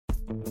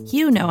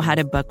You know how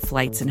to book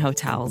flights and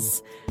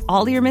hotels.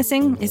 All you're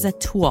missing is a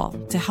tool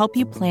to help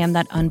you plan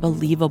that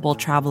unbelievable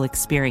travel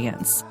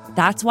experience.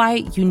 That's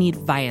why you need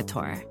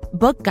Viator.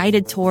 Book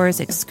guided tours,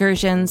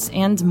 excursions,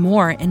 and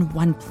more in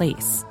one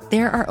place.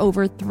 There are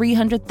over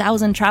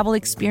 300,000 travel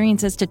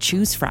experiences to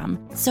choose from,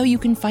 so you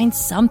can find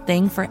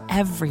something for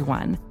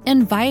everyone.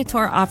 And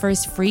Viator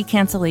offers free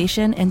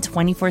cancellation and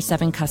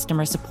 24/7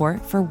 customer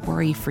support for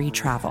worry-free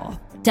travel.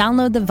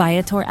 Download the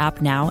Viator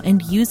app now and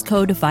use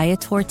code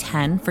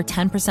Viator10 for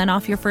 10%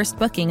 off your first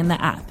booking in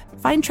the app.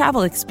 Find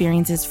travel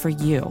experiences for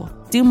you.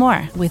 Do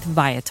more with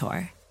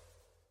Viator.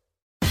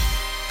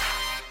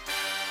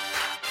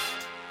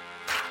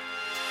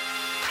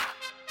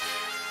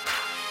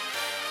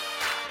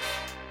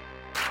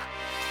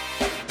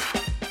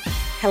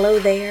 Hello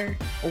there,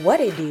 what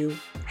it do,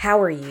 how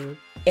are you,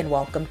 and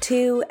welcome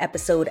to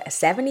episode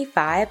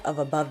 75 of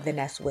Above the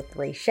Nest with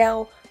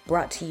Raichele,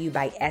 brought to you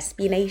by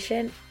SB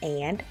Nation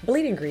and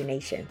Bleeding Green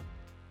Nation.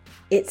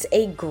 It's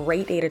a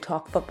great day to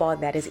talk football,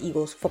 that is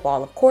Eagles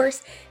football of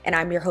course, and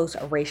I'm your host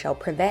Raichele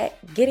Privet,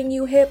 getting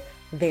you hip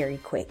very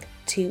quick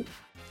to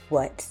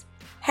what's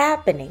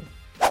happening.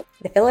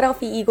 The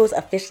Philadelphia Eagles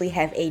officially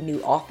have a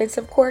new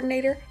offensive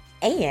coordinator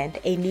and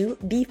a new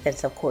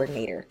defensive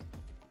coordinator.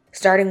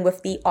 Starting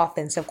with the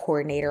offensive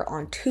coordinator,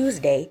 on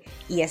Tuesday,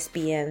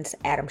 ESPN's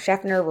Adam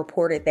Schefter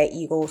reported that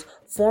Eagles'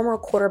 former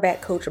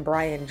quarterback coach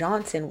Brian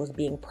Johnson was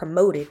being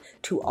promoted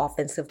to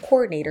offensive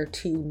coordinator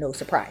to no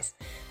surprise.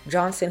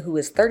 Johnson, who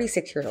is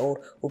 36 years old,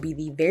 will be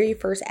the very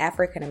first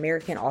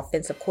African-American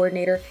offensive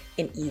coordinator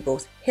in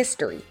Eagles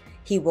history.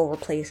 He will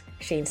replace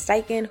Shane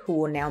Steichen, who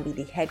will now be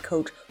the head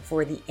coach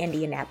for the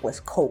Indianapolis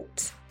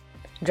Colts.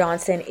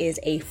 Johnson is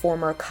a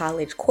former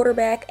college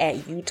quarterback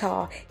at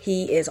Utah.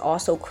 He is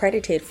also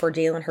credited for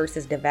Jalen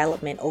Hurts'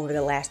 development over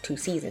the last 2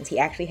 seasons. He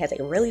actually has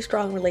a really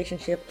strong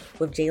relationship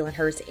with Jalen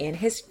Hurts and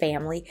his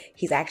family.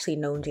 He's actually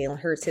known Jalen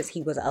Hurts since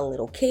he was a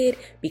little kid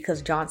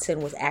because Johnson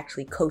was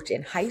actually coached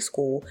in high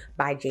school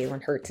by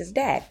Jalen Hurts'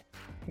 dad.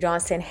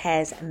 Johnson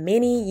has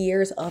many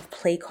years of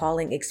play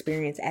calling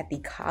experience at the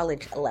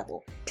college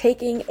level.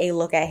 Taking a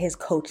look at his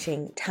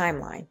coaching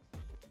timeline.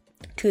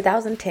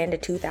 2010 to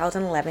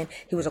 2011,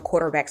 he was a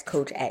quarterback's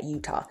coach at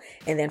Utah.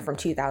 And then from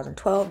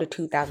 2012 to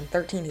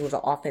 2013, he was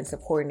an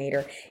offensive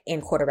coordinator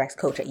and quarterback's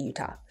coach at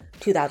Utah.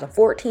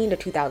 2014 to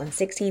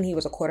 2016, he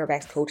was a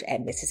quarterback's coach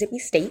at Mississippi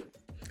State.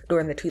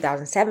 During the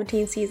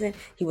 2017 season,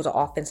 he was an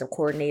offensive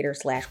coordinator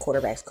 /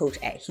 quarterback's coach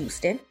at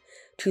Houston.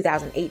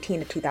 2018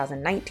 to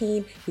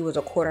 2019, he was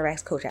a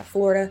quarterback's coach at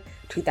Florida.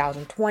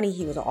 2020,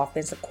 he was an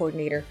offensive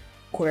coordinator,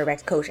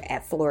 quarterback's coach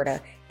at Florida,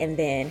 and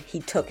then he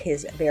took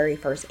his very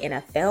first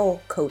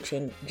NFL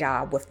coaching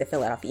job with the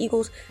Philadelphia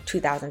Eagles.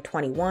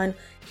 2021,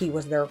 he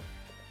was their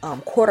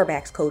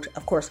quarterback's coach,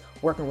 of course,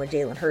 working with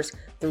Jalen Hurts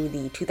through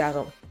the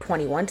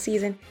 2021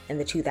 season and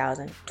the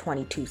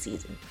 2022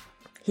 season.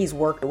 He's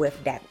worked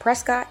with Dak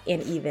Prescott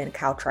and even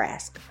Kyle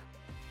Trask.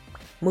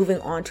 Moving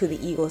on to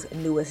the Eagles'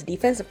 newest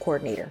defensive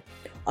coordinator.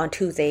 On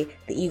Tuesday,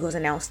 the Eagles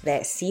announced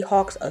that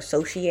Seahawks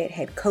associate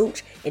head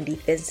coach and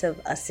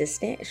defensive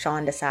assistant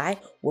Sean Desai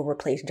will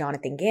replace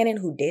Jonathan Gannon,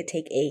 who did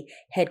take a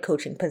head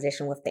coaching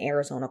position with the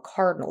Arizona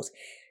Cardinals.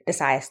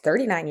 Desai is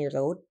 39 years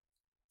old.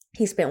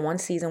 He spent 1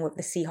 season with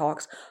the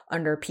Seahawks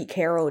under Pete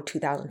Carroll's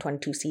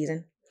 2022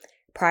 season.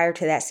 Prior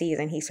to that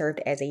season, he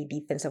served as a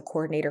defensive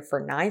coordinator for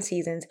 9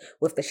 seasons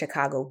with the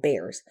Chicago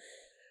Bears.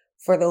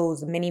 For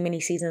those many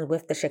seasons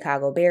with the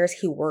Chicago Bears,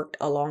 he worked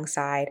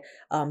alongside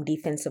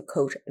defensive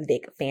coach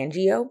Vic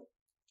Fangio.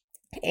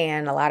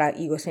 And a lot of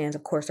Eagles fans,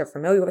 of course, are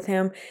familiar with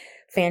him.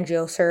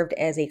 Fangio served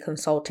as a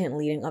consultant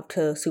leading up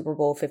to Super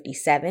Bowl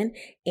 57.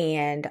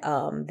 And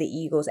the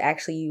Eagles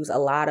actually use a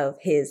lot of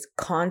his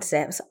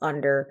concepts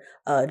under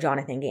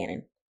Jonathan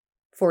Gannon.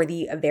 For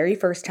the very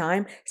first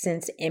time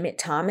since Emmett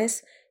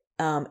Thomas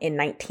in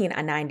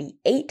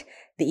 1998,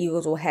 the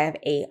Eagles will have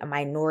a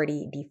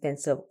minority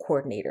defensive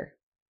coordinator.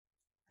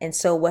 And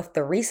so with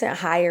the recent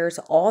hires,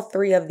 all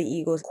 3 of the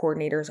Eagles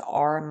coordinators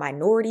are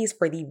minorities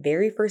for the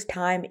very first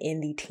time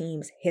in the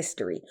team's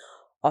history.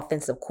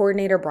 Offensive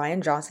coordinator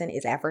Brian Johnson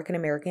is African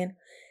American.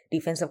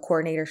 Defensive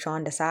coordinator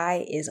Sean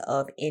Desai is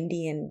of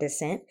Indian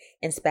descent.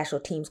 And special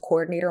teams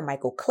coordinator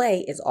Michael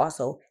Clay is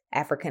also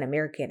African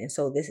American. And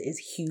so this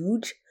is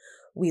huge.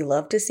 We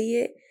love to see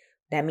it.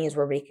 That means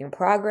we're making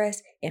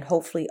progress, and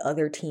hopefully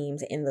other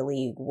teams in the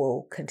league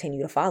will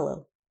continue to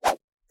follow.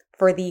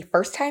 For the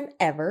first time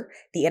ever,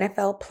 the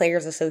NFL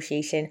Players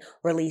Association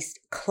released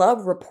club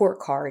report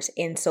cards,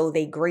 and so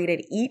they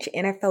graded each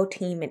NFL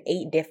team in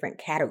 8 different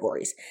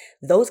categories.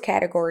 Those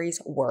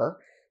categories were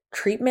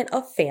treatment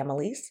of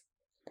families,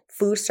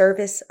 food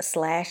service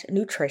 /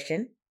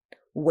 nutrition,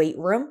 weight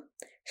room,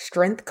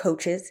 strength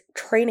coaches,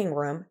 training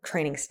room,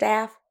 training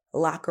staff,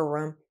 locker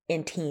room,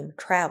 and team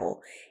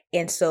travel.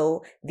 And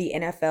so the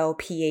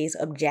NFLPA's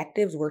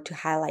objectives were to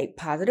highlight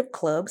positive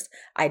clubs,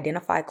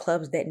 identify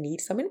clubs that need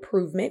some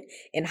improvement,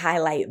 and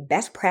highlight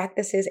best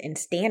practices and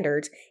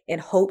standards in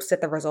hopes that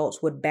the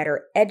results would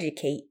better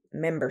educate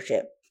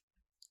membership.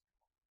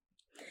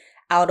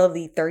 Out of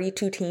the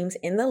 32 teams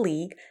in the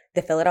league,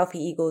 the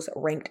Philadelphia Eagles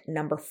ranked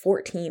number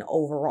 14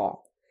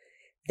 overall.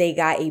 They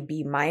got a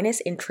B-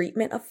 in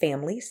treatment of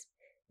families.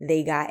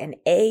 They got an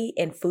A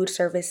in food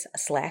service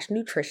 /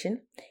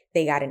 nutrition.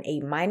 They got an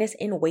A-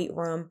 in weight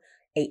room,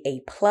 a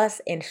A+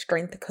 in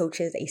strength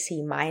coaches, a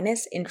C-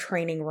 in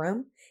training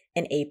room,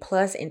 an A+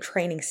 in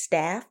training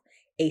staff,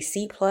 a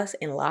C+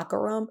 in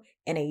locker room,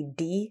 and a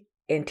D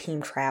in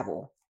team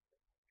travel.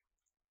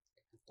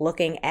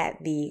 Looking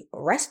at the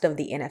rest of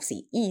the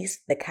NFC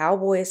East, the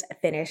Cowboys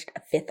finished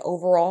 5th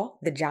overall,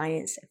 the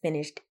Giants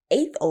finished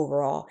 8th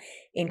overall,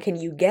 and can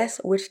you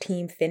guess which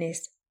team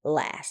finished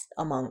last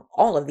among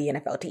all of the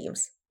NFL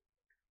teams?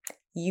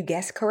 You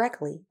guessed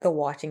correctly, the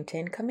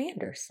Washington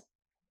Commanders.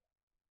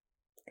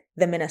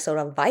 The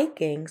Minnesota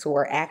Vikings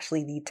were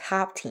actually the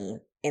top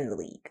team in the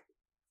league.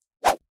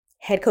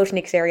 Head coach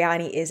Nick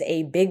Sirianni is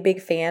a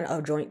big fan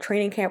of joint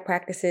training camp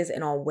practices,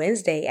 and on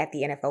Wednesday at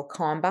the NFL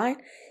Combine,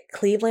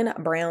 Cleveland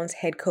Browns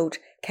head coach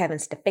Kevin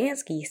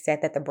Stefanski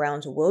said that the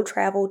Browns will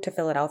travel to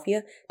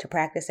Philadelphia to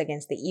practice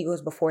against the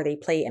Eagles before they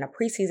play in a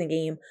preseason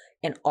game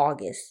in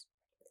August.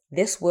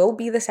 This will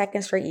be the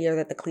second straight year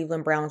that the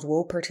Cleveland Browns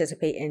will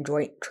participate in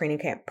joint training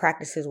camp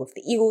practices with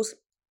the Eagles.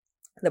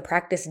 The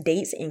practice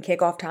dates and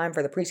kickoff time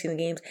for the preseason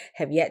games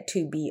have yet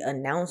to be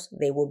announced.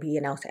 They will be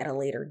announced at a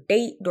later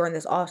date during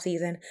this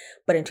offseason.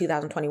 But in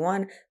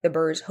 2021, the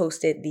Birds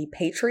hosted the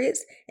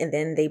Patriots, and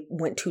then they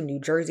went to New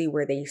Jersey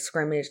where they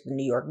scrimmaged the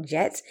New York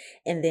Jets.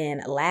 And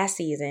then last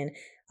season,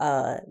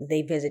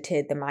 they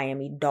visited the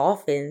Miami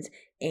Dolphins,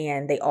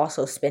 and they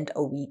also spent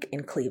a week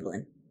in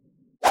Cleveland.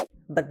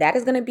 But that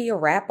is going to be a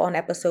wrap on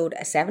episode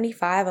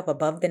 75 of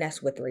Above the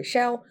Nest with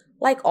Raichele.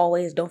 Like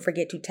always, don't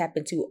forget to tap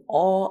into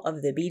all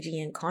of the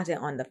BGN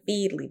content on the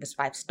feed. Leave us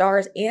 5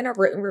 stars and a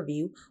written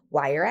review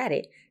while you're at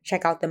it.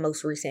 Check out the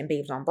most recent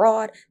Babes on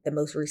Broad, the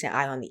most recent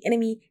Eye on the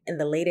Enemy, and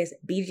the latest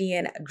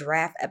BGN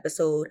draft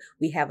episode.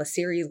 We have a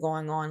series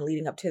going on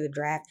leading up to the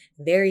draft.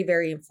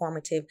 Very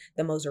informative.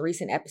 The most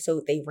recent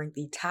episode, they ranked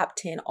the top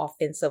 10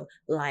 offensive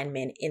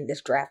linemen in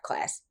this draft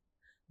class.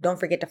 Don't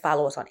forget to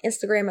follow us on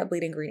Instagram at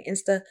Bleeding Green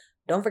Insta.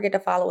 Don't forget to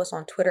follow us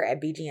on Twitter at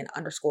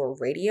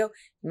BGN_radio. You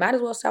might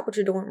as well stop what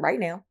you're doing right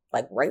now,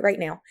 like right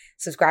now.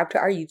 Subscribe to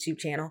our YouTube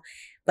channel.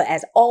 But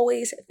as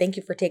always, thank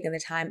you for taking the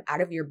time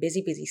out of your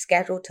busy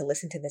schedule to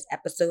listen to this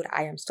episode.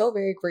 I am so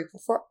very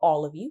grateful for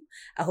all of you.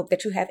 I hope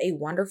that you have a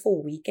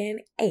wonderful weekend,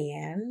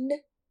 and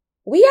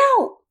we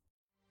out!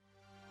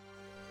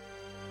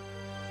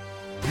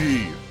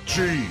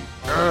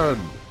 BGN.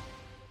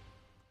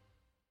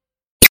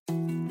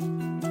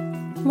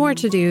 More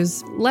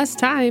to-dos, less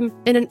time,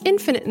 and an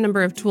infinite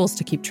number of tools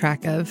to keep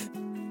track of.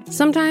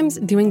 Sometimes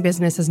doing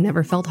business has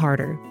never felt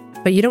harder,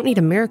 but you don't need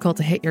a miracle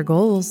to hit your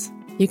goals.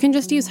 You can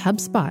just use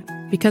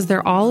HubSpot, because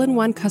their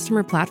all-in-one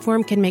customer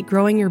platform can make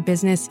growing your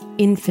business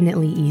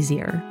infinitely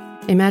easier.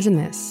 Imagine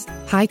this: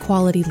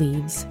 high-quality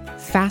leads,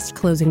 fast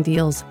closing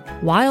deals,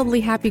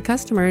 wildly happy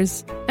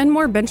customers, and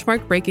more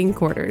benchmark-breaking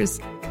quarters.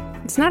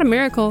 It's not a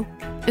miracle,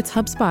 it's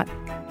HubSpot.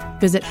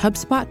 Visit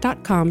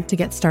HubSpot.com to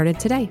get started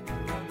today.